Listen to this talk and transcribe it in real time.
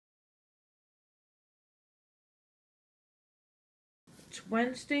It's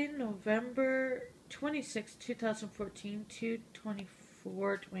Wednesday, November 26, 2014,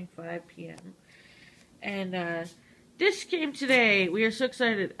 2:24:25 p.m. And this came today. We are so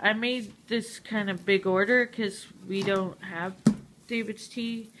excited. I made this kind of big order because we don't have David's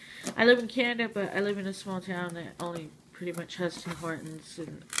Tea. I live in Canada, but I live in a small town that only pretty much has Tim Hortons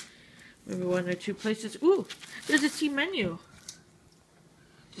and maybe one or two places. Ooh, there's a tea menu.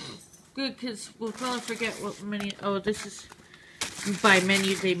 Good, because we'll probably forget what menu. Oh, this is, by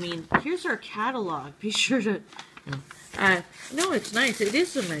menu they mean, here's our catalog. Be sure to, no, it's nice. It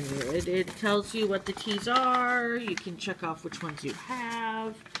is a menu. It tells you what the teas are. You can check off which ones you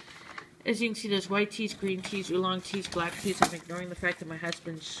have. As you can see, there's white teas, green teas, oolong teas, black teas. I'm ignoring the fact that my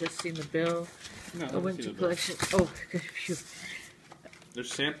husband's just seen the bill. No, I went to collection. Oh, good. Phew.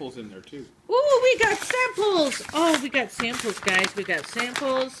 There's samples in there too. Ooh, we got samples. Oh, we got samples, guys. We got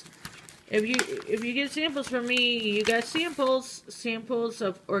samples. If you get samples from me, you got samples. Samples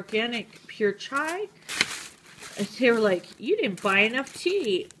of organic pure chai. And they were like, you didn't buy enough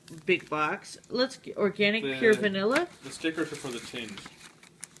tea, big box. Let's get organic pure vanilla. The stickers are for the tins.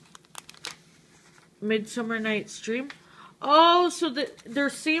 Midsummer Night's Dream. Oh, so they're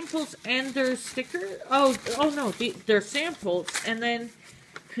samples and they're sticker. Oh no, they're samples, and then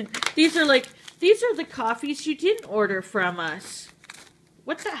these are the coffees you didn't order from us.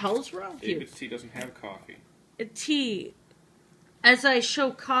 What the hell's wrong with you? David's Tea doesn't have coffee. Tea. As I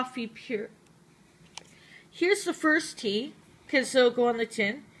show coffee pure. Here's the first tea, because it'll go on the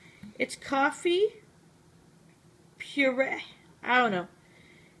tin. It's coffee puree. I don't know.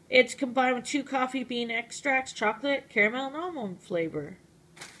 It's combined with 2 coffee bean extracts, chocolate, caramel, and almond flavor.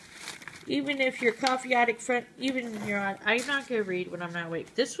 Even if you're coffee addict friend, even you're on. I'm not gonna read when I'm not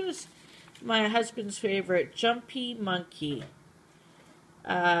awake. This was my husband's favorite, Jumpy Monkey.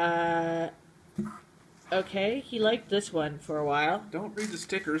 Okay, he liked this one for a while. Don't read the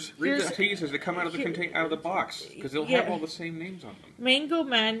stickers. Read the teas as they come out of the box, because they'll have all the same names on them. Mango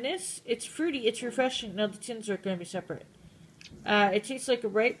Madness. It's fruity. It's refreshing. No, the tins are going to be separate. It tastes like a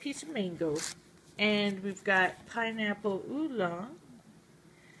ripe piece of mango. And we've got pineapple oolong,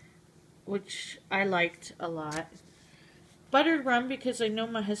 which I liked a lot. Buttered rum, because I know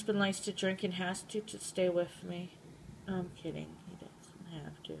my husband likes to drink and has to stay with me. I'm kidding. He doesn't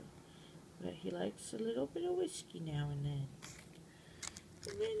have to. But he likes a little bit of whiskey now and then.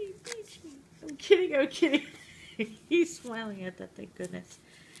 And then he beats me. I'm kidding. He's smiling at that, thank goodness.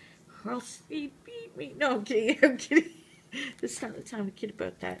 Or else he beat me. No, I'm kidding. This is not the time to kid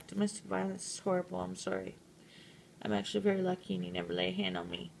about that. Domestic violence is horrible. I'm sorry. I'm actually very lucky and he never lay a hand on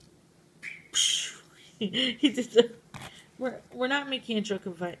me. He did the... We're not making a joke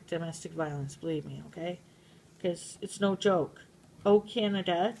of domestic violence, believe me, okay? Because it's no joke. Oh,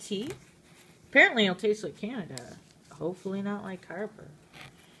 Canada tea. Apparently it'll taste like Canada. Hopefully not like Harper.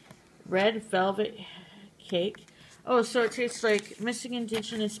 Red velvet cake. Oh, so it tastes like missing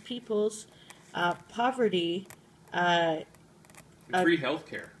Indigenous peoples, poverty, free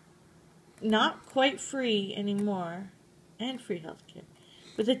healthcare. Not quite free anymore, and free healthcare,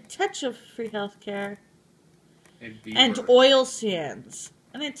 with a touch of free healthcare, and oil sands.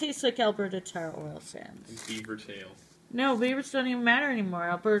 And it tastes like Alberta tar oil sands. And beaver tail. No, beavers don't even matter anymore.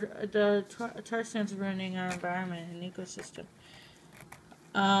 Alberta, the tar sands are ruining our environment and ecosystem.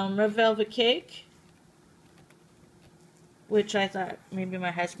 Red velvet cake, which I thought maybe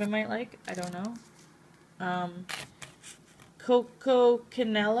my husband might like. I don't know. Coco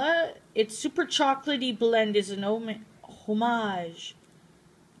Canela. Its super chocolatey blend is an homage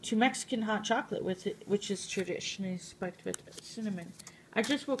to Mexican hot chocolate, which is traditionally spiked with cinnamon. I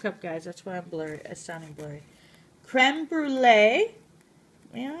just woke up, guys. That's why I'm blurry. It's sounding blurry. Creme brulee.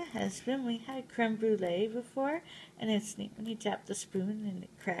 Me and my husband, we had creme brulee before, and it's neat when you tap the spoon and it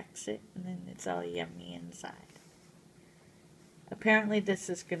cracks it, and then it's all yummy inside. Apparently, this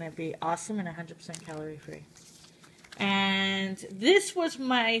is going to be awesome and 100% calorie free. And this was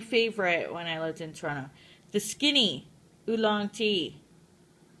my favorite when I lived in Toronto. The Skinny Oolong Tea.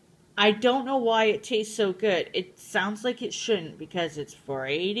 I don't know why it tastes so good. It sounds like it shouldn't because it's for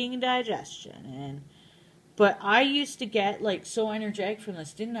aiding digestion. But I used to get like so energetic from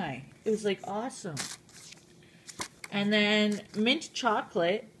this, didn't I? It was like awesome. And then mint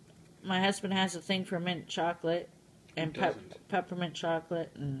chocolate. My husband has a thing for mint chocolate and peppermint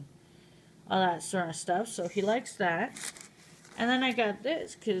chocolate and all that sort of stuff. So he likes that. And then I got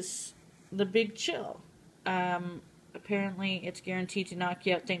this because the Big Chill. Apparently, it's guaranteed to knock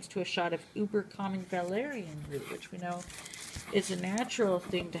you out thanks to a shot of uber common valerian root, which we know is a natural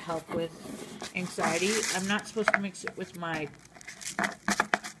thing to help with anxiety. I'm not supposed to mix it with my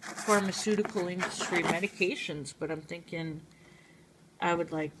pharmaceutical industry medications, but I'm thinking I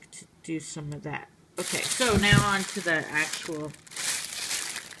would like to do some of that. Okay, so now on to the actual.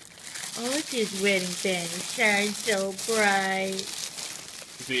 Oh, look at his wedding band. It shines so bright.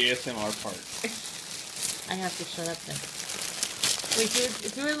 It's the ASMR part. I have to shut up then. Wait,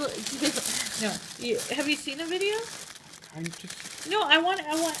 no. Have you seen a video? I'm just. No, I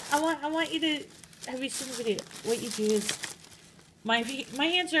want you to. Have you seen the video? What you do is, my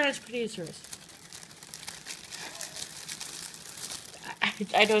hands are as pretty as yours.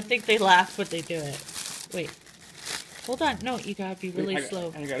 I don't think they laugh when they do it. Wait. Hold on. No, you gotta be really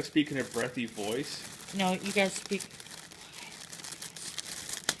slow. I gotta speak in a breathy voice. No, you gotta speak.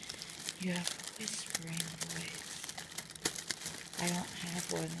 You have a whispering voice. I don't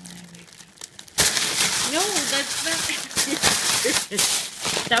have one when I wake up. No, that's not.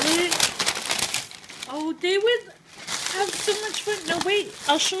 That would. Oh, they would have so much fun. No, wait.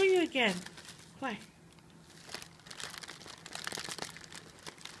 I'll show you again. Why?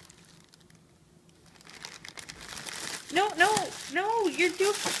 No, you're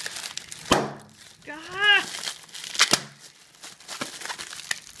doing... God.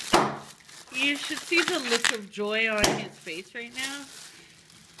 You should see the look of joy on his face right now.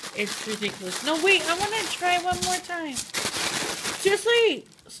 It's ridiculous. No, wait, I want to try one more time. Seriously,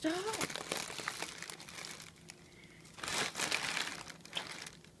 stop.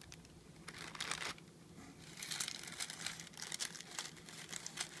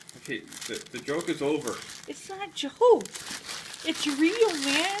 Okay, the joke is over. It's not a joke. It's real,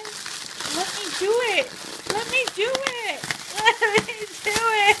 man. Let me do it. Let me do it. Let me do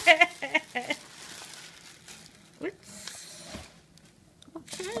it. What's...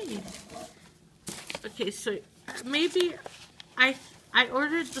 Okay. Okay, so maybe I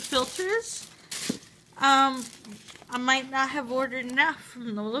ordered the filters. I might not have ordered enough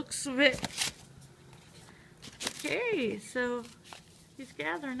from the looks of it. Okay, so he's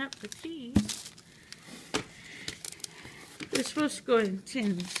gathering up the tea. They're supposed to go in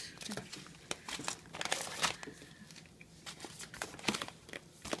tins.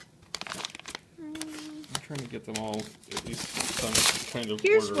 I'm trying to get them all at least some kind of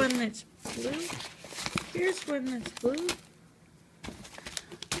Here's order. one that's blue. Here's one that's blue.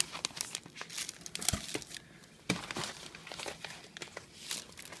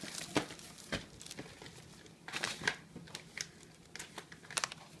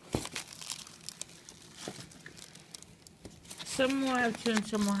 Some will have 2 and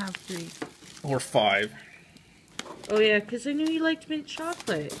some will have 3. Or 5. Oh yeah, because I knew you liked mint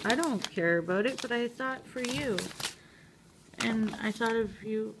chocolate. I don't care about it, but I thought for you. And I thought of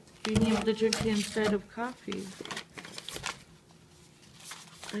you being able to drink it instead of coffee.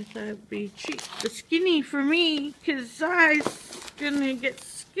 I thought it'd be cheap. The skinny for me, because I'm gonna get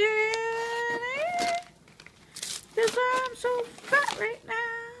skinny. Because I'm so fat right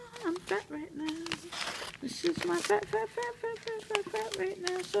now. I'm fat right now. This is my fat right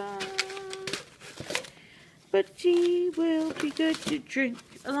now song. But tea will be good to drink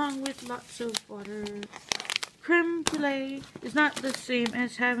along with lots of water. Creme brulee is not the same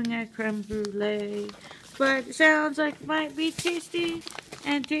as having a creme brulee, but it sounds like it might be tasty.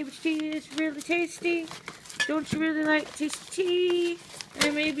 And DAVIDsTEA is really tasty. Don't you really like tasty tea?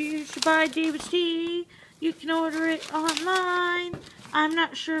 And maybe you should buy DAVIDsTEA. You can order it online. I'm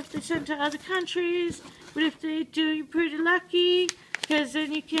not sure if they send to other countries, but if they do, you're pretty lucky, because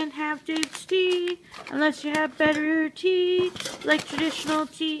then you can have DAVIDsTEA, unless you have better tea, like traditional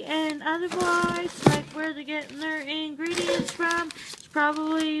tea and otherwise, like where they're getting their ingredients from. It's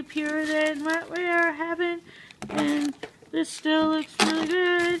probably purer than what we are having, and this still looks really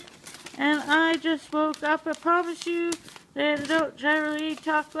good. And I just woke up. I promise you that I don't generally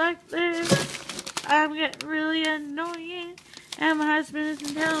talk like this. I'm getting really annoying. And my husband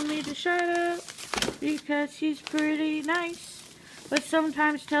isn't telling me to shut up because he's pretty nice. But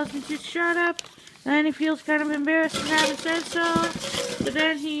sometimes tells me to shut up. And then he feels kind of embarrassed for having said so. But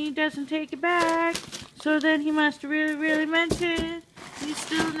then he doesn't take it back. So then he must have really, really meant it. He's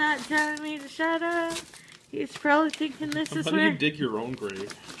still not telling me to shut up. He's probably thinking this is where... How do you dig your own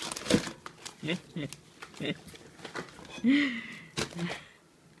grave?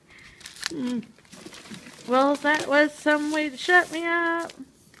 Well, that was some way to shut me up.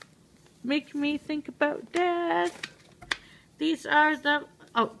 Make me think about Dad. These are the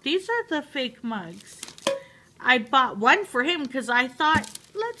fake mugs. I bought one for him because I thought,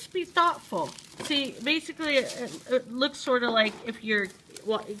 let's be thoughtful. See, basically it looks sort of like if you're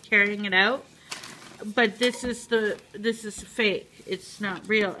carrying it out, but this is fake. It's not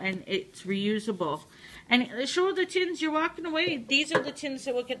real, and it's reusable. And show the tins. You're walking away. These are the tins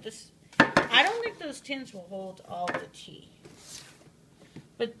that will get this. I don't think those tins will hold all the tea.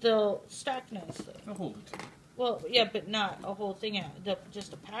 but they'll stack nicely. I'll hold it. Well, yeah, but not a whole thing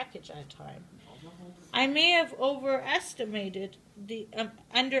just a package at a time. I may have overestimated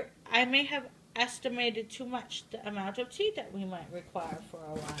I may have estimated too much the amount of tea that we might require for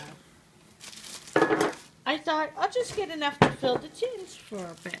a while. I thought I'll just get enough to fill the tins for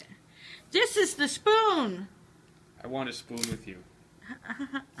a bit. This is the spoon. I want a spoon with you.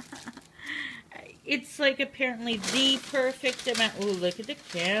 It's like apparently the perfect amount. Ooh, look at the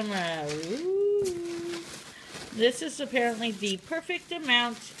camera. Ooh. This is apparently the perfect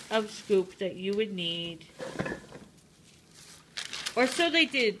amount of scoop that you would need. Or so they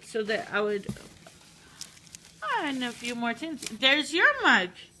did, so that I would... and a few more tins. There's your mug.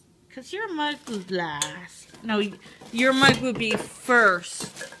 Because your mug was last. No, your mug would be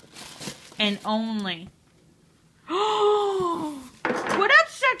first. And only. Oh! What up,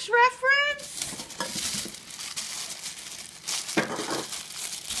 sex reference?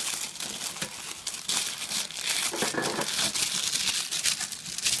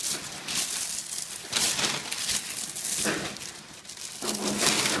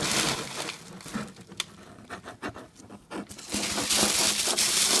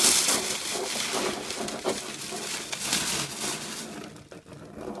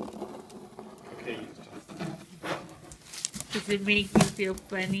 Does it make you feel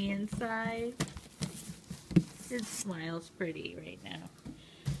funny inside? It smiles pretty right now.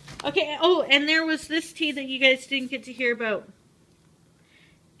 Okay, oh, and there was this tea that you guys didn't get to hear about.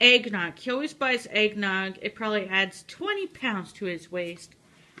 Eggnog. He always buys eggnog. It probably adds 20 pounds to his waist.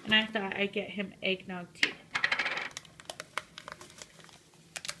 And I thought I'd get him eggnog tea.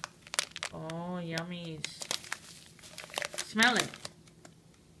 Oh, yummies. Smell it.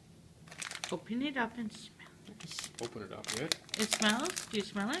 Open it up and smell. Open it up, right? It smells? Do you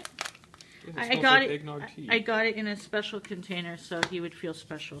smell it? It I smells got like it. eggnog tea. I got it in a special container, so he would feel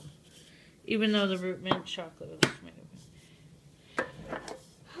special, even though the root mint chocolate was made of it.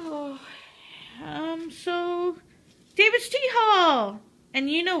 Oh, so David's Tea Haul, and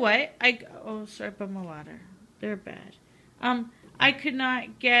you know what? Oh, sorry about my water. They're bad. I could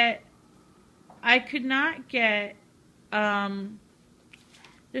not get.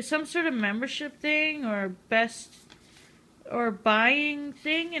 There's some sort of membership thing or buying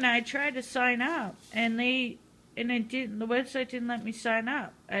thing, and I tried to sign up, and the website didn't let me sign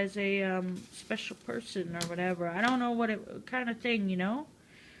up as a special person or whatever. I don't know what kind of thing, you know,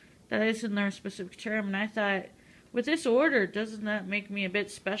 that isn't their specific term. And I thought, with this order, doesn't that make me a bit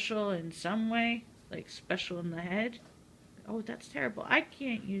special in some way, like special in the head? Oh, that's terrible. I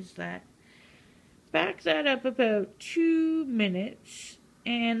can't use that. Back that up about 2 minutes.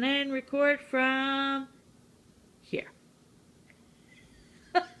 And then record from here.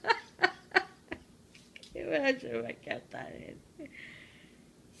 Imagine if I kept that in.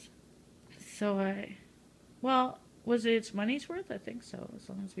 So well, was it its money's worth? I think so, as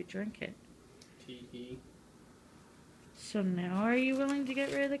long as we drink it. Tee. So now are you willing to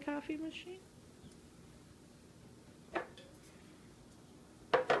get rid of the coffee machine?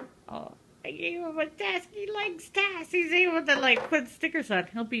 Oh. I gave him a task. He likes tasks. He's able to like put stickers on.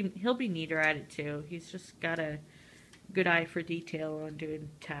 He'll be neater at it too. He's just got a good eye for detail on doing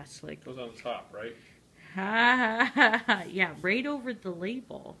tasks like. Goes on top, right? Yeah, right over the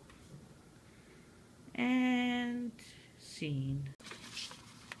label. And scene.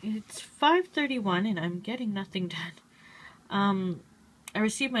 It's 5:31 and I'm getting nothing done. I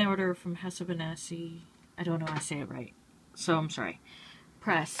received my order from Hasabanasi. I don't know how to say it right, so I'm sorry.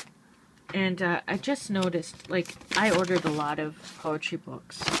 Press. And I just noticed, like, I ordered a lot of poetry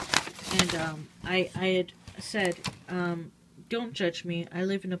books. And I had said, don't judge me. I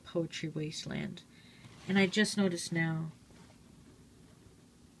live in a poetry wasteland. And I just noticed now.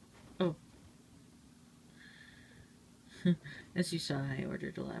 Oh. As you saw, I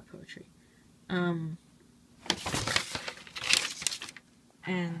ordered a lot of poetry.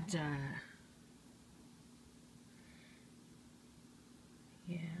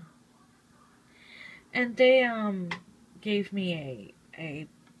 Yeah. And they gave me a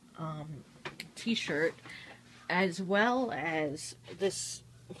t-shirt as well as this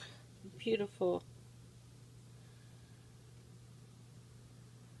beautiful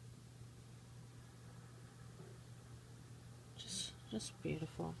just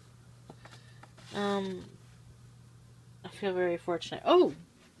beautiful. I feel very fortunate. Oh,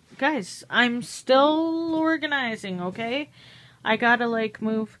 guys, I'm still organizing, okay? I gotta like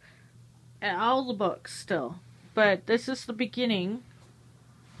move all the books still, but this is the beginning.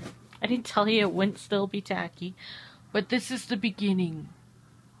 I didn't tell you it wouldn't still be tacky, but this is the beginning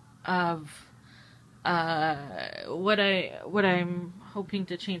of what I'm hoping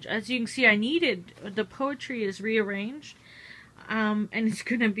to change. As you can see, I needed, the poetry is rearranged, and it's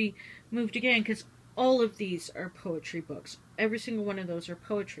going to be moved again, because all of these are poetry books. Every single one of those are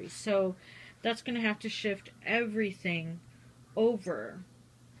poetry. So that's going to have to shift everything over.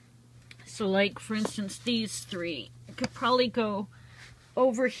 So like, for instance, these three could probably go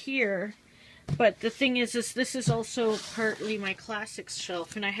over here. But the thing is this is also partly my classics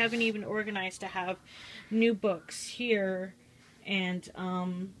shelf, and I haven't even organized to have new books here. And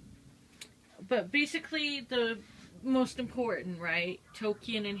but basically the most important, right?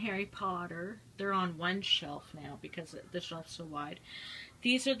 Tolkien and Harry Potter, they're on one shelf now because the shelf's so wide.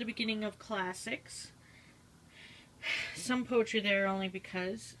 These are the beginning of classics. Some poetry there only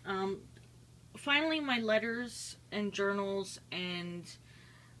because. Finally, my letters and journals and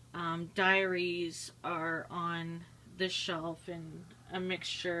diaries are on this shelf, and a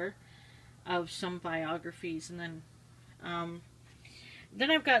mixture of some biographies, and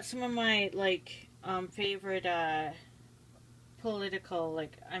then I've got some of my like favorite political,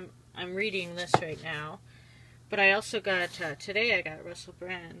 like I'm reading this right now, but I also got today I got Russell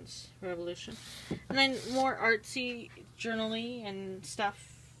Brand's Revolution, and then more artsy journaling and stuff,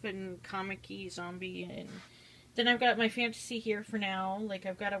 and comic-y zombie, and then I've got my fantasy here for now. Like,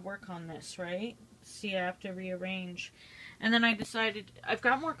 I've got to work on this, right? See, I have to rearrange. And then I decided, I've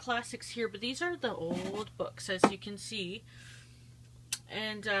got more classics here, but these are the old books, as you can see.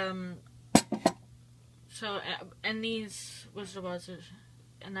 And, so, and these was,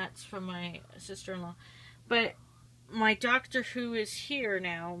 and that's from my sister-in-law. But my Doctor Who is here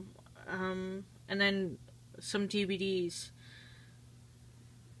now, and then some DVDs.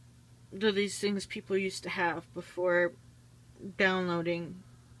 These things people used to have before downloading.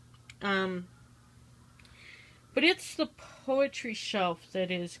 But it's the poetry shelf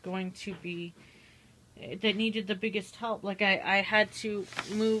that is going to be, that needed the biggest help. Like, I had to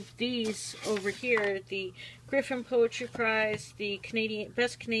move these over here, the Griffin Poetry Prize, the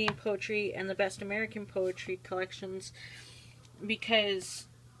Best Canadian Poetry, and the Best American Poetry collections, because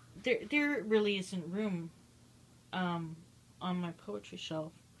there really isn't room on my poetry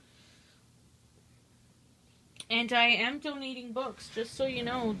shelf. And I am donating books, just so you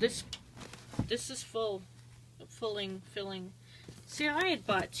know. This is filling. See, I had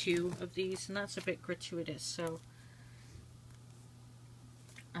bought 2 of these, and that's a bit gratuitous, so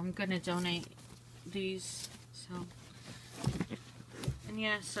I'm gonna donate these. So, and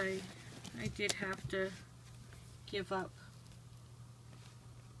yes, I did have to give up,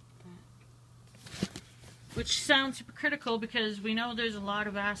 which sounds hypocritical because we know there's a lot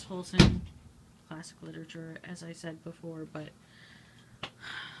of assholes in classic literature, as I said before, but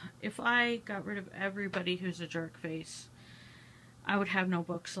if I got rid of everybody who's a jerk face, I would have no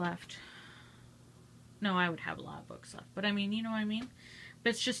books left. No, I would have a lot of books left, but I mean, you know what I mean?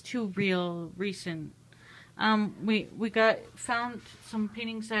 But it's just too recent. We found some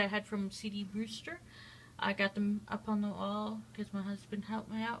paintings that I had from C.D. Brewster. I got them up on the wall because my husband helped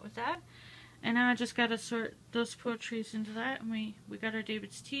me out with that. And now I just got to sort those poetries into that, and we got our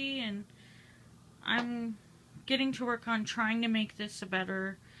DAVIDsTEA, and I'm getting to work on trying to make this a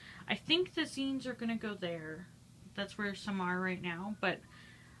better... I think the zines are going to go there. That's where some are right now. But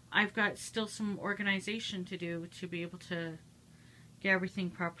I've got still some organization to do to be able to get everything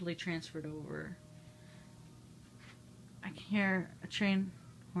properly transferred over. I can hear a train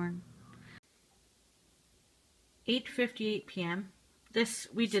horn. 8:58 p.m.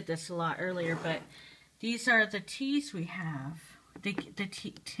 We did this a lot earlier, but these are the teas we have. The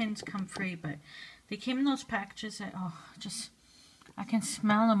tins come free, but they came in those packages that, I can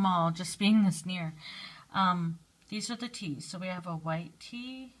smell them all just being this near. These are the teas. So we have a white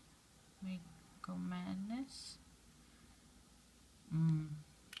tea. We go madness.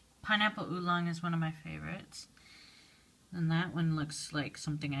 Pineapple oolong is one of my favorites. And that one looks like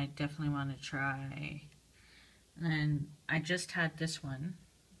something I definitely want to try. And then I just had this one,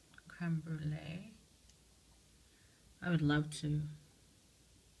 creme brulee. I would love to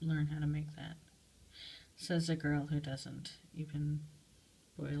learn how to make that. Says a girl who doesn't even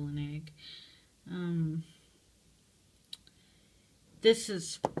boil an egg.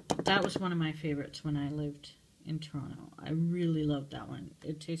 That was one of my favorites when I lived in Toronto. I really loved that one.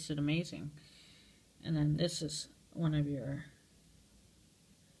 It tasted amazing. And then this is one of your...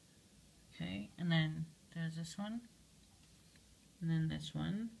 Okay, and then there's this one. And then this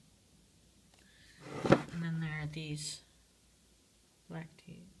one. And then there are these black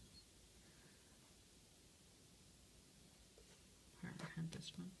teas. Partner had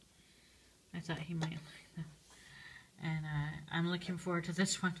this one. I thought he might like that. And I'm looking forward to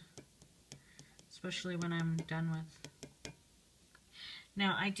this one. Especially when I'm done with...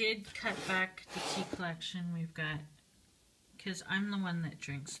 Now, I did cut back the tea collection we've got, because I'm the one that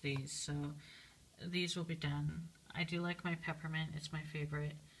drinks these, so these will be done. I do like my peppermint. It's my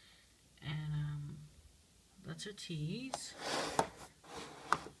favorite. And that's our teas.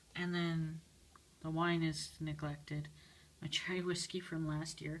 And then the wine is neglected. My cherry whiskey from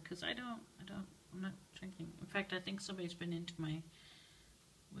last year, because I'm not drinking. In fact, I think somebody's been into my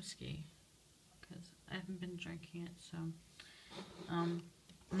whiskey, because I haven't been drinking it, so. And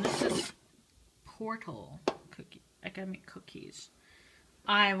this is Portal cookie. I gotta make cookies.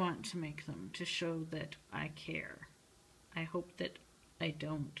 I want to make them to show that I care. I hope that I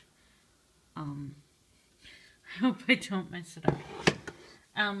don't. I hope I don't mess it up.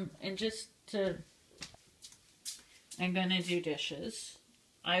 And just to, I'm gonna do dishes.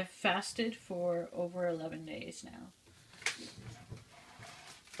 I've fasted for over 11 days now.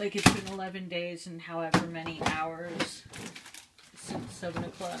 Like, it's been 11 days and however many hours since 7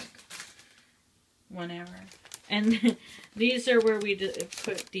 o'clock. 1 hour. And these are where we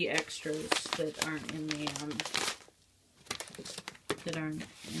put the extras that aren't in the,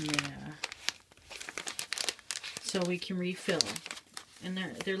 so we can refill. And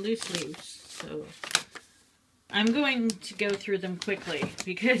they're loose leaves, so I'm going to go through them quickly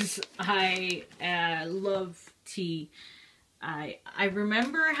because I love tea. I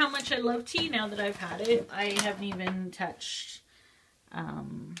remember how much I love tea now that I've had it. I haven't even touched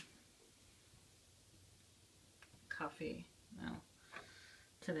coffee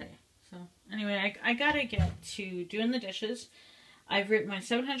today. So anyway, I gotta get to doing the dishes. I've written my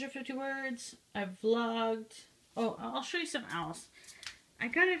 750 words. I've vlogged. Oh, I'll show you something else. I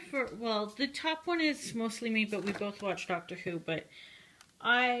got it for, well, the top one is mostly me, but we both watch Doctor Who, but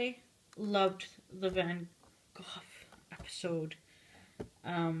I loved the Van Gogh episode.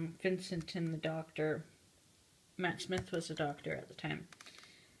 Vincent and the Doctor. Matt Smith was a doctor at the time.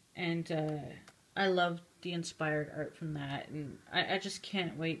 And I loved the inspired art from that, and I just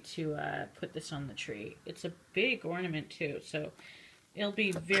can't wait to put this on the tree. It's a big ornament too, so it'll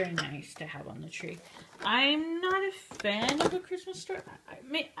be very nice to have on the tree. I'm not a fan of A Christmas Story.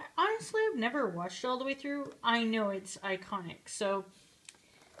 Honestly, I've never watched it all the way through. I know it's iconic, so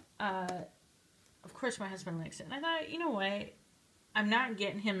of course my husband likes it. And I thought, you know what, I'm not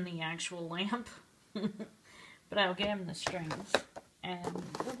getting him the actual lamp, but I'll get him the strings. And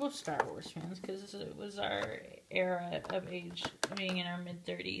we're both Star Wars fans because it was our era of age, being in our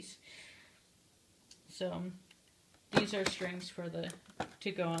mid-30s. So these are strings for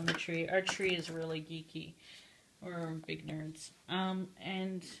to go on the tree. Our tree is really geeky. We're big nerds.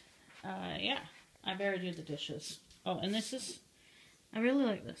 Yeah, I better do the dishes. Oh, and this is, I really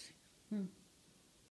like this.